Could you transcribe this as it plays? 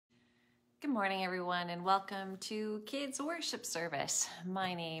Good morning, everyone, and welcome to Kids Worship Service.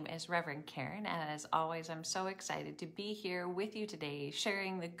 My name is Reverend Karen, and as always, I'm so excited to be here with you today,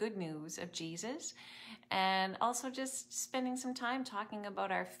 sharing the good news of Jesus, and also just spending some time talking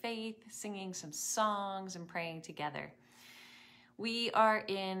about our faith, singing some songs, and praying together. We are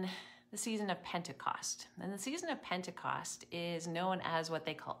in the season of Pentecost, and the season of Pentecost is known as what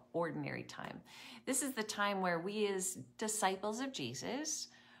they call ordinary time. This is the time where we as disciples of Jesus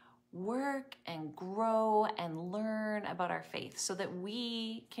work and grow and learn about our faith so that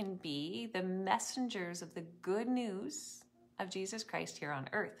we can be the messengers of the good news of Jesus Christ here on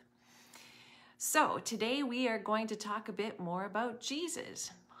earth. So today we are going to talk a bit more about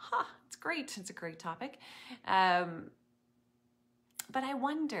Jesus. It's great. It's a great topic. But I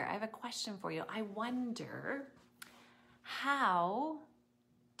wonder, I have a question for you. I wonder, how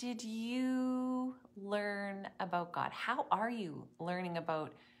did you learn about God? How are you learning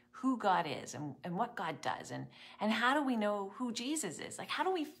about who God is and what God does? And how do we know who Jesus is? Like, how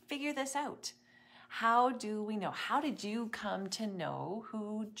do we figure this out? How do we know? How did you come to know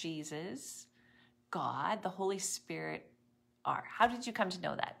who Jesus, God, the Holy Spirit are? How did you come to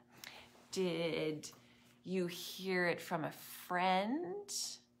know that? Did you hear it from a friend?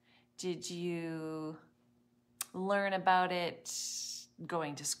 Did you learn about it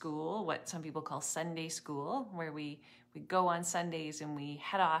going to school, what some people call Sunday school, where we go on Sundays and we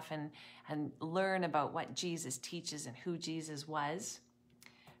head off and learn about what Jesus teaches and who Jesus was?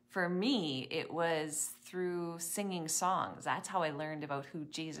 For me, it was through singing songs. That's how I learned about who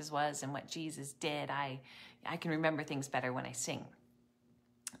Jesus was and what Jesus did. I can remember things better when I sing.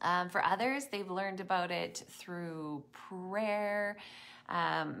 For others, they've learned about it through prayer.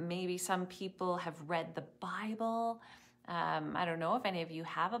 Maybe some people have read the Bible. I don't know if any of you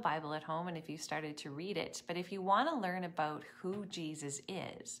have a Bible at home and if you started to read it, but if you want to learn about who Jesus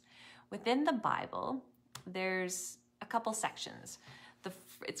is, within the Bible, there's a couple sections.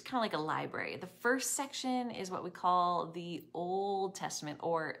 It's kind of like a library. The first section is what we call the Old Testament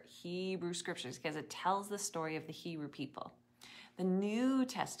or Hebrew Scriptures, because it tells the story of the Hebrew people. The New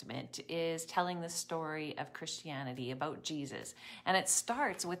Testament is telling the story of Christianity, about Jesus. And it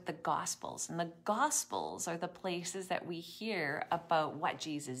starts with the Gospels. And the Gospels are the places that we hear about what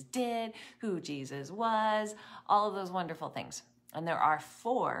Jesus did, who Jesus was, all of those wonderful things. And there are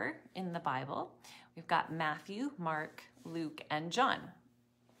 4 in the Bible. We've got Matthew, Mark, Luke, and John.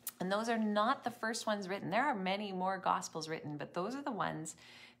 And those are not the first ones written. There are many more Gospels written, but those are the ones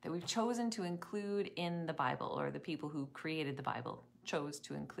that we've chosen to include in the Bible, or the people who created the Bible chose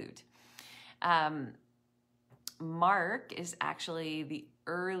to include. Mark is actually the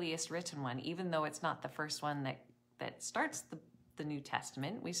earliest written one, even though it's not the first one that starts the New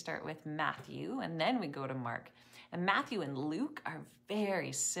Testament. We start with Matthew, and then we go to Mark. And Matthew and Luke are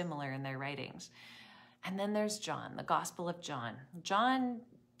very similar in their writings. And then there's John, the Gospel of John. John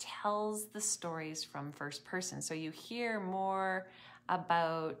tells the stories from first person, so you hear more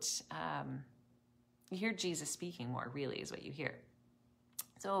about, you hear Jesus speaking more, really, is what you hear.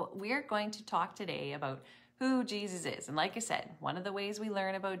 So we're going to talk today about who Jesus is. And like I said, one of the ways we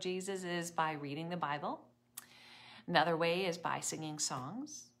learn about Jesus is by reading the Bible. Another way is by singing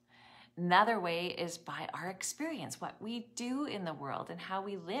songs. Another way is by our experience, what we do in the world and how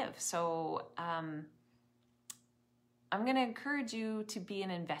we live. So I'm going to encourage you to be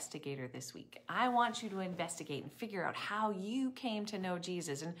an investigator this week. I want you to investigate and figure out how you came to know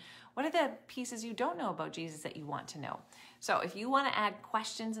Jesus and what are the pieces you don't know about Jesus that you want to know. So if you want to add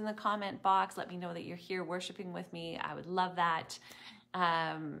questions in the comment box, let me know that you're here worshiping with me. I would love that.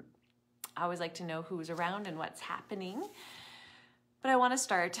 I always like to know who's around and what's happening. But I want to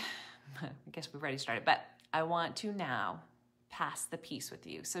start, I guess we've already started, but I want to now pass the peace with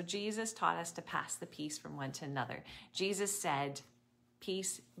you. So Jesus taught us to pass the peace from one to another. Jesus said,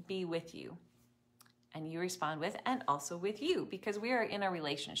 peace be with you. And you respond with, and also with you, because we are in a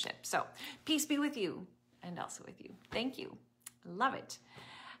relationship. So peace be with you and also with you. Thank you. Love it.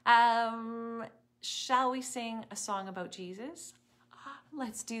 Shall we sing a song about Jesus?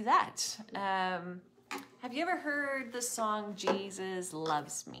 Let's do that. Have you ever heard the song, Jesus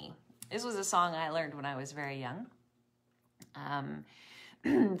Loves Me? This was a song I learned when I was very young.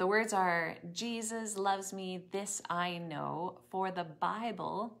 The words are, Jesus loves me, this I know, for the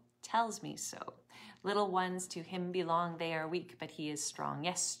Bible tells me so. Little ones to him belong. They are weak, but he is strong.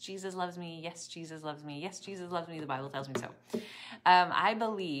 Yes, Jesus loves me. Yes, Jesus loves me. Yes, Jesus loves me. The Bible tells me so. I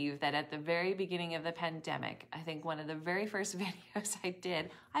believe that at the very beginning of the pandemic, I think one of the very first videos I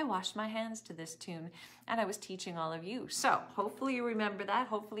did, I washed my hands to this tune and I was teaching all of you. So hopefully you remember that.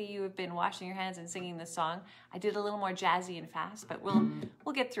 Hopefully you have been washing your hands and singing this song. I did a little more jazzy and fast, but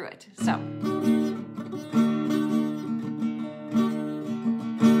we'll get through it. So.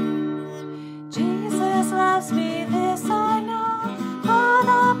 Jesus loves me, this I know, for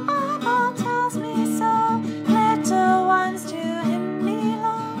the Bible tells me so. Little ones to him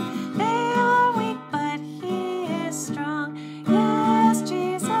belong. They are weak, but he is strong. Yes,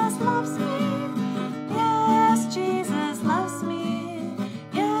 Jesus loves me. Yes, Jesus loves me.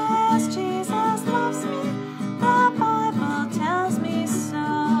 Yes, Jesus loves me. The Bible tells me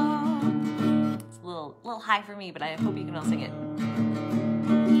so. It's a little high for me, but I hope you can all sing it.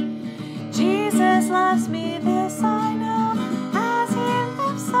 Jesus loves me, this I know, as he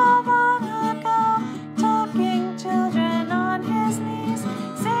lived so long ago, talking children on his knees,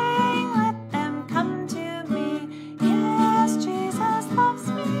 saying, let them come to me. Yes, Jesus loves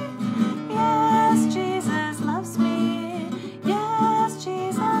me. Yes, Jesus loves me. Yes,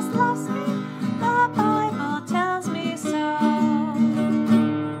 Jesus loves me. The Bible tells me so.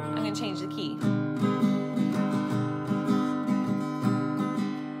 I'm going to change the key.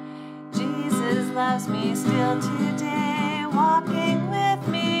 Loves me still today, walking with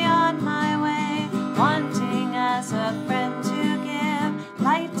me on my way, wanting as a friend to give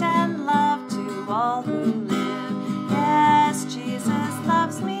light and love to all who live. Yes, Jesus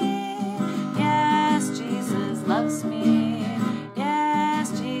loves me. Yes, Jesus loves me.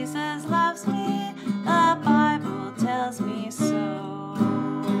 Yes, Jesus loves me. The Bible tells me so.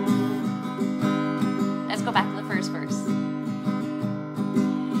 Let's go back to the first verse.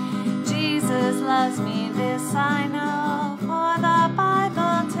 Jesus loves me, this I know, for the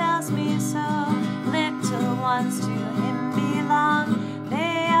Bible tells me so. Little ones to him belong.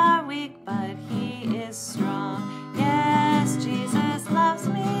 They are weak, but he is strong. Yes, Jesus loves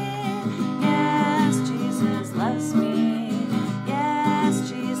me. Yes, Jesus loves me. Yes,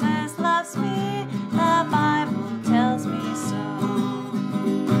 Jesus loves me. The Bible tells me so.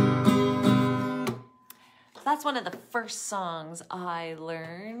 That's one of the first songs I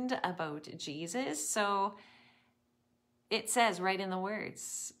learned about Jesus. So it says right in the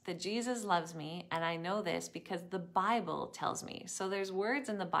words that Jesus loves me, and I know this because the Bible tells me. So there's words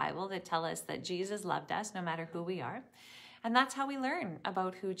in the Bible that tell us that Jesus loved us no matter who we are. And that's how we learn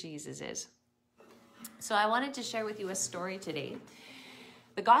about who Jesus is. So I wanted to share with you a story today.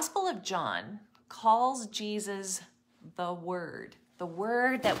 The Gospel of John calls Jesus the Word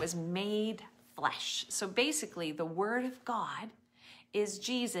that was made flesh. So basically, the Word of God is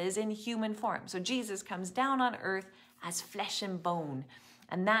Jesus in human form. So Jesus comes down on earth as flesh and bone.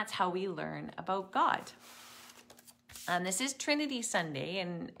 And that's how we learn about God. And this is Trinity Sunday.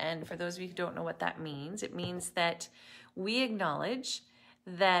 And for those of you who don't know what that means, it means that we acknowledge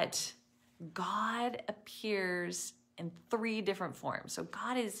that God appears in three different forms. So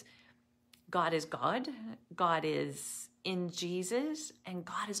God is God, God is in Jesus, and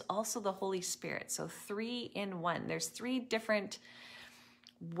God is also the Holy Spirit. So 3 in 1. There's 3 different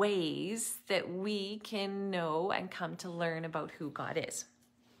ways that we can know and come to learn about who God is.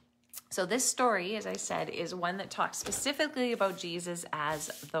 So this story, as I said, is one that talks specifically about Jesus as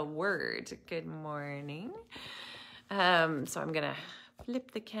the Word. Good morning. So I'm going to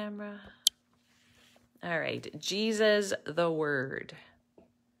flip the camera. All right, Jesus the Word.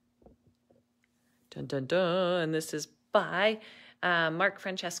 Dun, dun, dun. And this is by Mark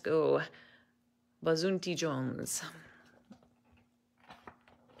Francesco Bazunti Jones.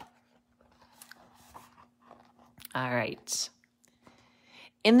 All right.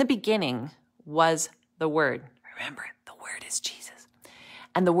 In the beginning was the Word. Remember, the Word is Jesus.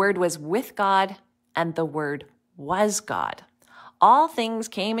 And the Word was with God, and the Word was God. All things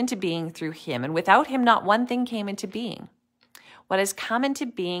came into being through him, and without him not one thing came into being. What has come into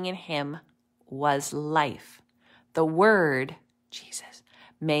being in him was life. The Word, Jesus,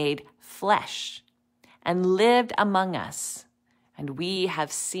 made flesh and lived among us, and we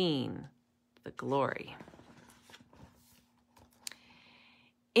have seen the glory.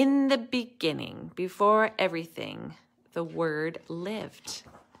 In the beginning, before everything, the Word lived.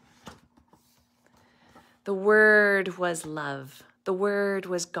 The Word was love. The Word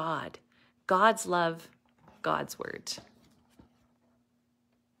was God. God's love, God's Word.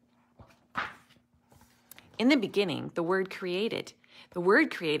 In the beginning, the Word created. The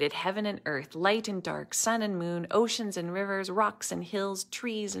Word created heaven and earth, light and dark, sun and moon, oceans and rivers, rocks and hills,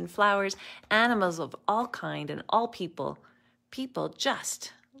 trees and flowers, animals of all kind and all people, people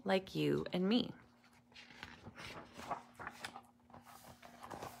just like you and me.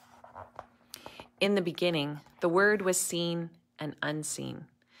 In the beginning, the Word was seen and unseen.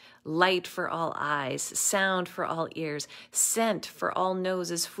 Light for all eyes, sound for all ears, scent for all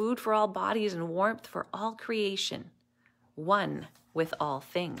noses, food for all bodies, and warmth for all creation, one with all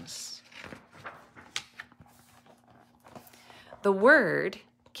things. The Word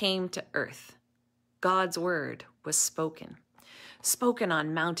came to earth. God's word was spoken. Spoken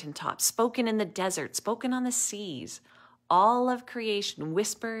on mountaintops, spoken in the desert, spoken on the seas. All of creation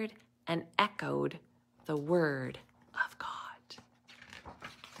whispered and echoed the word of God.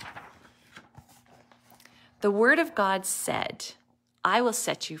 The word of God said, I will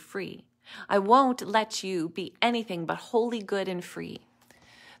set you free. I won't let you be anything but holy, good, and free.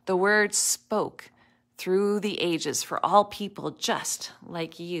 The word spoke through the ages for all people just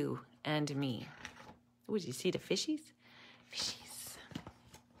like you and me. Oh, did you see the fishies? Fishies.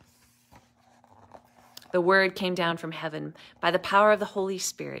 The word came down from heaven by the power of the Holy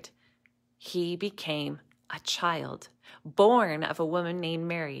Spirit. He became a child, born of a woman named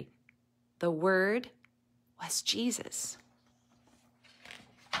Mary. The word was Jesus.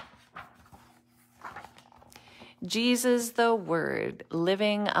 Jesus, the Word,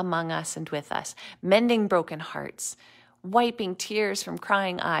 living among us and with us, mending broken hearts, wiping tears from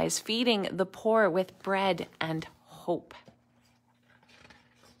crying eyes, feeding the poor with bread and hope.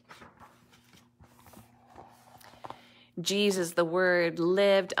 Jesus, the Word,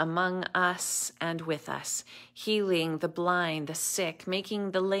 lived among us and with us, healing the blind, the sick, making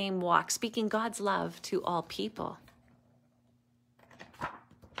the lame walk, speaking God's love to all people.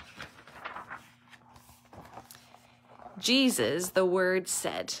 Jesus, the Word,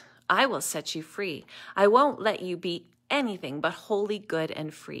 said, I will set you free. I won't let you be anything but holy, good,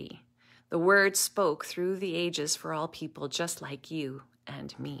 and free. The Word spoke through the ages for all people just like you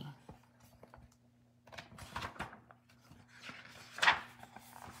and me.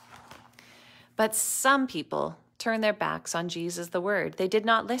 But some people turned their backs on Jesus, the Word. They did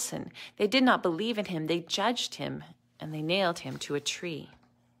not listen. They did not believe in him. They judged him, and they nailed him to a tree.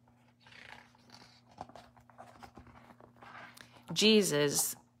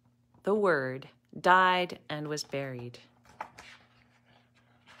 Jesus, the Word, died and was buried.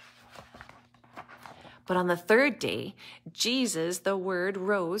 But on the third day, Jesus, the Word,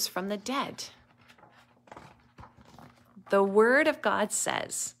 rose from the dead. The Word of God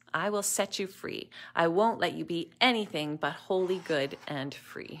says, I will set you free. I won't let you be anything but holy, good, and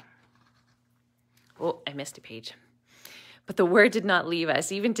free. Oh, I missed a page. But the Word did not leave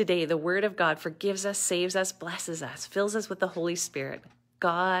us. Even today, the Word of God forgives us, saves us, blesses us, fills us with the Holy Spirit.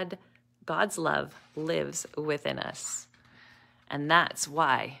 God's love lives within us. And that's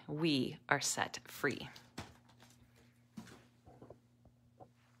why we are set free.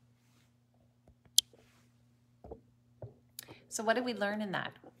 So what did we learn in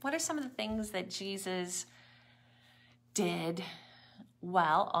that? What are some of the things that Jesus did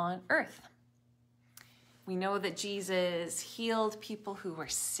while on earth? We know that Jesus healed people who were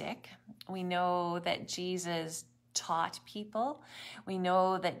sick. We know that Jesus taught people. We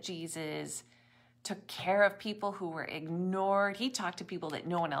know that Jesus took care of people who were ignored. He talked to people that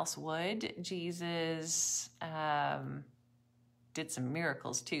no one else would. Jesus did some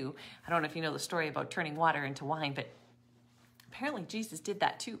miracles too. I don't know if you know the story about turning water into wine, but apparently Jesus did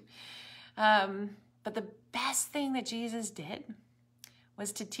that too. But the best thing that Jesus did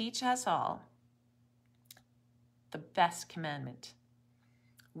was to teach us all the best commandment,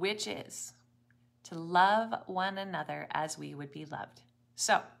 which is to love one another as we would be loved.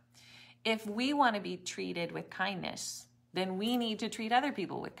 So if we want to be treated with kindness, then we need to treat other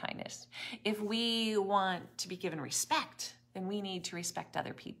people with kindness. If we want to be given respect, then we need to respect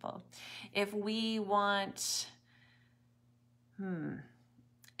other people. If we want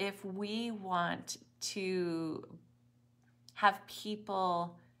to have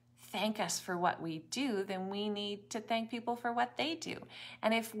people thank us for what we do, then we need to thank people for what they do.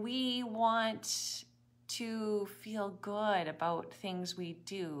 And if we want to feel good about things we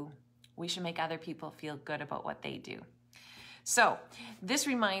do, we should make other people feel good about what they do. So this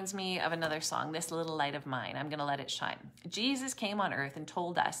reminds me of another song, This Little Light of Mine. I'm going to let it shine. Jesus came on earth and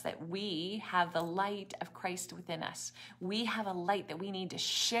told us that we have the light of Christ within us. We have a light that we need to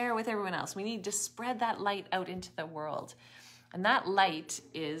share with everyone else. We need to spread that light out into the world. And that light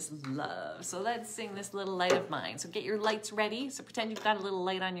is love. So let's sing This Little Light of Mine. So get your lights ready. So pretend you've got a little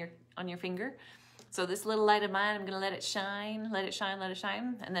light on your finger. So this little light of mine, I'm going to let it shine, let it shine, let it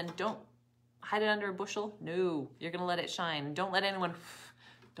shine. And then don't hide it under a bushel. No, you're going to let it shine. Don't let anyone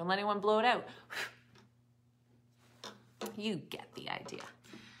blow it out. You get the idea.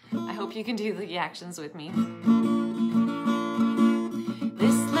 I hope you can do the actions with me.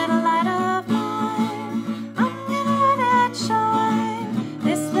 This little light of mine, I'm gonna let it shine.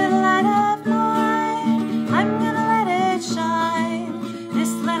 This little light of mine, I'm gonna let it shine. This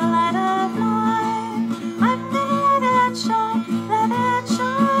little light of mine, I'm gonna let it shine. Let it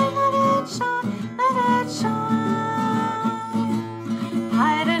shine, let it shine, let it shine.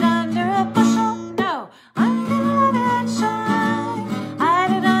 Hide it under a bushel, no, I'm gonna let it shine.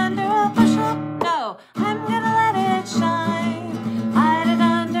 Hide it under a bushel, no, I'm gonna let it shine. Hide it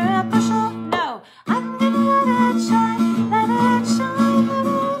under a bushel, no, I'm gonna let it shine. Let it shine, let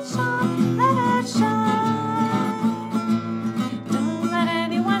it shine, let it shine. Don't let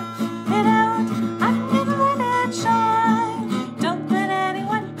anyone hit out, I'm gonna let it shine. Don't let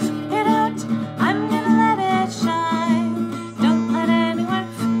anyone hit out, I'm gonna let it shine. Don't let anyone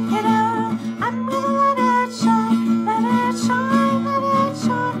hit out, I'm gonna let it shine. Let it shine, let it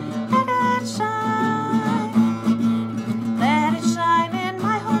shine, let it shine. Let it shine in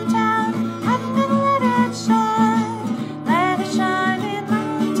my hometown, I'm gonna let it shine. Let it shine in my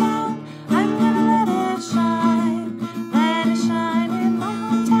hometown, I'm gonna let it shine. Let it shine in my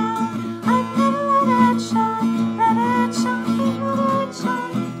hometown, I'm gonna let it shine. Let it shine, let it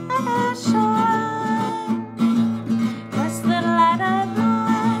shine, let it shine. This little light of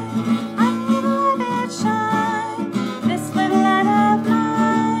mine, I'm gonna let it shine. This little light of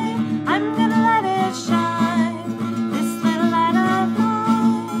mine, I'm gonna let it shine. This little light of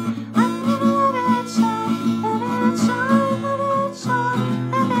mine, I'm gonna let it shine. Let it shine, let it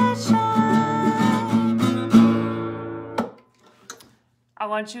shine, let it shine. I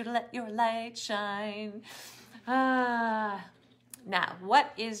want you to let your light shine. Now,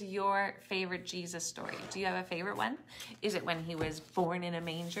 what is your favorite Jesus story? Do you have a favorite one? Is it when he was born in a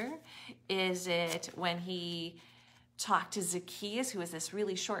manger? Is it when he talked to Zacchaeus, who was this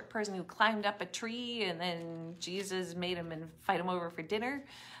really short person who climbed up a tree and then Jesus made him and fight him over for dinner?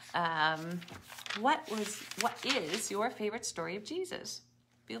 What is your favorite story of Jesus?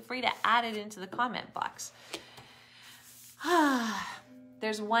 Feel free to add it into the comment box.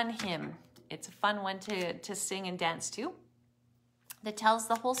 There's one hymn. It's a fun one to sing and dance to that tells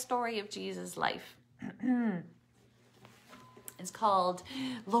the whole story of Jesus' life. It's called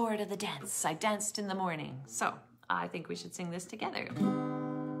Lord of the Dance. I danced in the morning. So I think we should sing this together.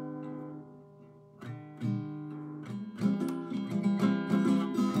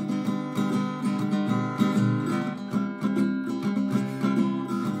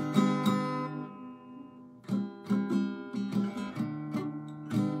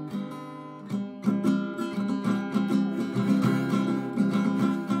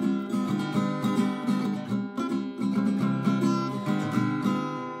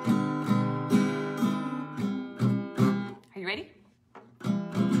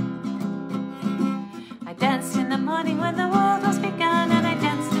 When the world was begun, and I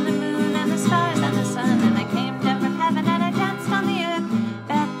danced in the moon and the stars and the sun, and I came down from heaven and I danced on the earth.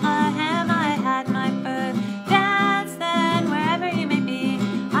 Bethlehem, I had my birth. Dance then wherever you may be.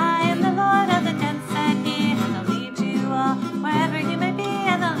 I am the Lord of the dance, said he, and I'll lead you all wherever you may be,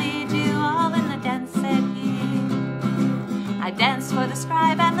 and I'll lead you all in the dance, said he. I danced for the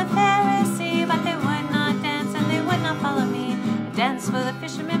scribe and the Pharisee, but they would not dance and they would not follow me. I danced for the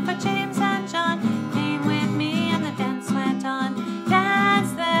fishermen, for James and John came with me, and the dance went on.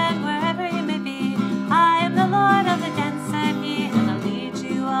 Dance then wherever you may be. I am the Lord of the dance, said he, and I'll lead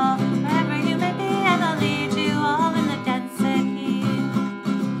you all wherever you may be, and I'll lead you all in the dance, said he.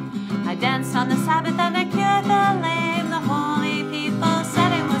 I danced on the Sabbath and I cured the lame. The holy people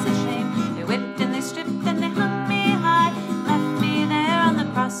said it was a shame. They whipped and they stripped and they hung me high, left me there on the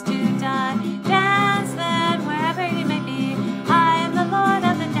cross to die. Dance then wherever you may be. I am the Lord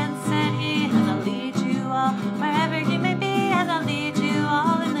of the dance, said he, and I'll lead you all wherever you may be, and I'll lead you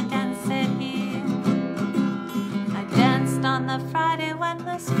all in the dance, said he. I danced on the Friday when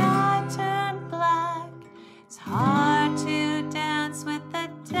the sky turned black. It's hard to dance with the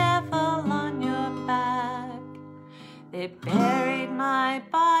devil on your back. They buried my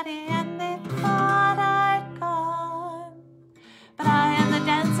body and they thought I'd gone, but I am the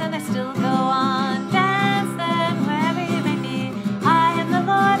dance and I still go on. Dance then wherever you may be. I am the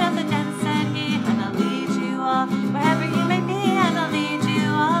Lord of the dance, said he, and I'll lead you all wherever you may be, and I'll lead you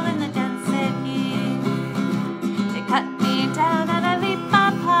all in the dance, said he. They cut me down and I leap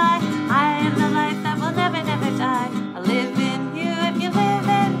up high. I am the life that will never, never die. I live in you if you live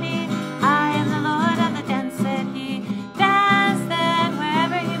in me. I am the Lord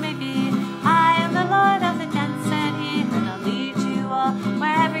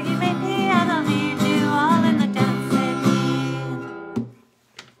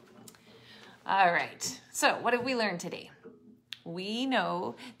So what have we learned today? We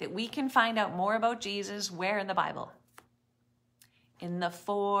know that we can find out more about Jesus where in the Bible? In the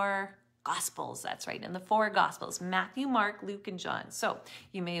 4 Gospels. That's right, in the 4 Gospels, Matthew, Mark, Luke, and John. So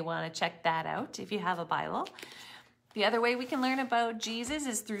you may want to check that out if you have a Bible. The other way we can learn about Jesus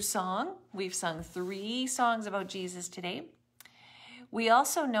is through song. We've sung 3 songs about Jesus today. We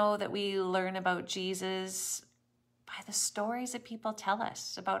also know that we learn about Jesus by the stories that people tell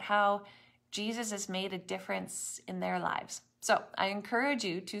us about how Jesus has made a difference in their lives. So I encourage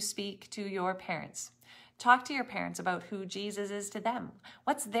you to speak to your parents. Talk to your parents about who Jesus is to them.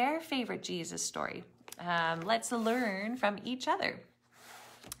 What's their favorite Jesus story? Let's learn from each other.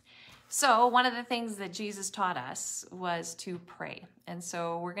 So one of the things that Jesus taught us was to pray. And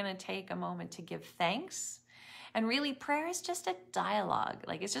so we're going to take a moment to give thanks. And really, prayer is just a dialogue.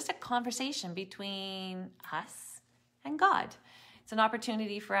 Like, it's just a conversation between us and God. It's an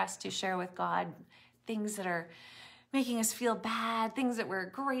opportunity for us to share with God things that are making us feel bad, things that we're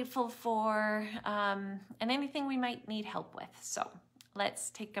grateful for, and anything we might need help with. So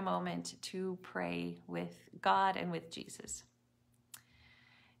let's take a moment to pray with God and with Jesus.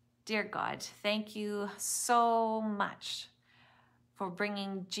 Dear God, thank you so much for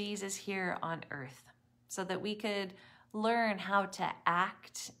bringing Jesus here on earth so that we could learn how to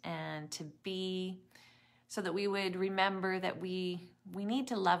act and to be, so that we would remember that we need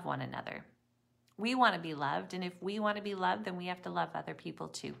to love one another. We want to be loved, and if we want to be loved, then we have to love other people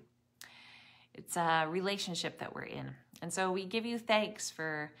too. It's a relationship that we're in. And so we give you thanks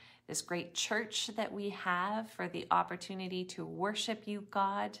for this great church that we have, for the opportunity to worship you,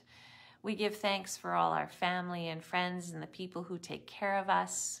 God. We give thanks for all our family and friends and the people who take care of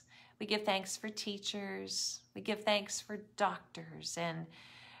us. We give thanks for teachers. We give thanks for doctors and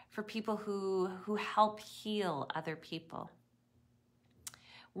for people who help heal other people.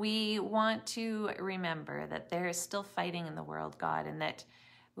 We want to remember that there is still fighting in the world, God, and that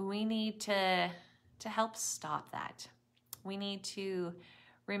we need to help stop that. We need to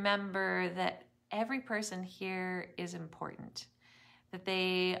remember that every person here is important, that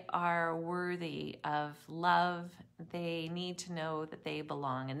they are worthy of love. They need to know that they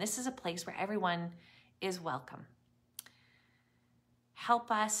belong. And this is a place where everyone is welcome.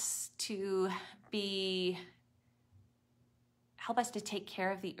 Help us to take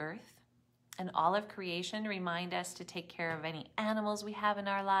care of the earth and all of creation. Remind us to take care of any animals we have in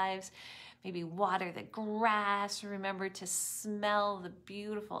our lives. Maybe water the grass. Remember to smell the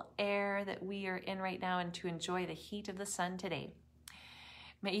beautiful air that we are in right now and to enjoy the heat of the sun today.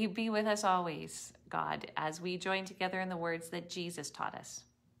 May you be with us always, God, as we join together in the words that Jesus taught us.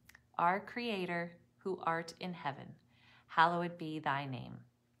 Our Creator, who art in heaven, hallowed be thy name.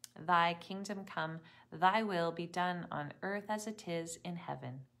 Thy kingdom come, thy will be done on earth as it is in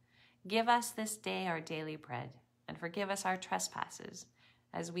heaven. Give us this day our daily bread, and forgive us our trespasses,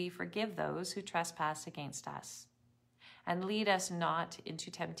 as we forgive those who trespass against us. And lead us not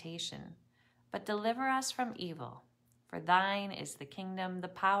into temptation, but deliver us from evil. For thine is the kingdom, the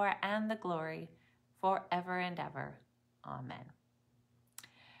power, and the glory, forever and ever. Amen.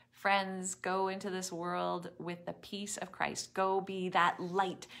 Friends, go into this world with the peace of Christ. Go be that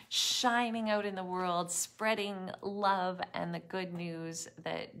light shining out in the world, spreading love and the good news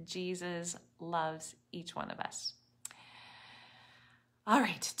that Jesus loves each one of us. All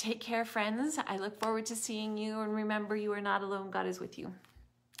right, take care, friends. I look forward to seeing you, and remember, you are not alone. God is with you.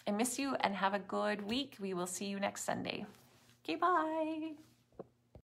 I miss you, and have a good week. We will see you next Sunday. Okay, bye.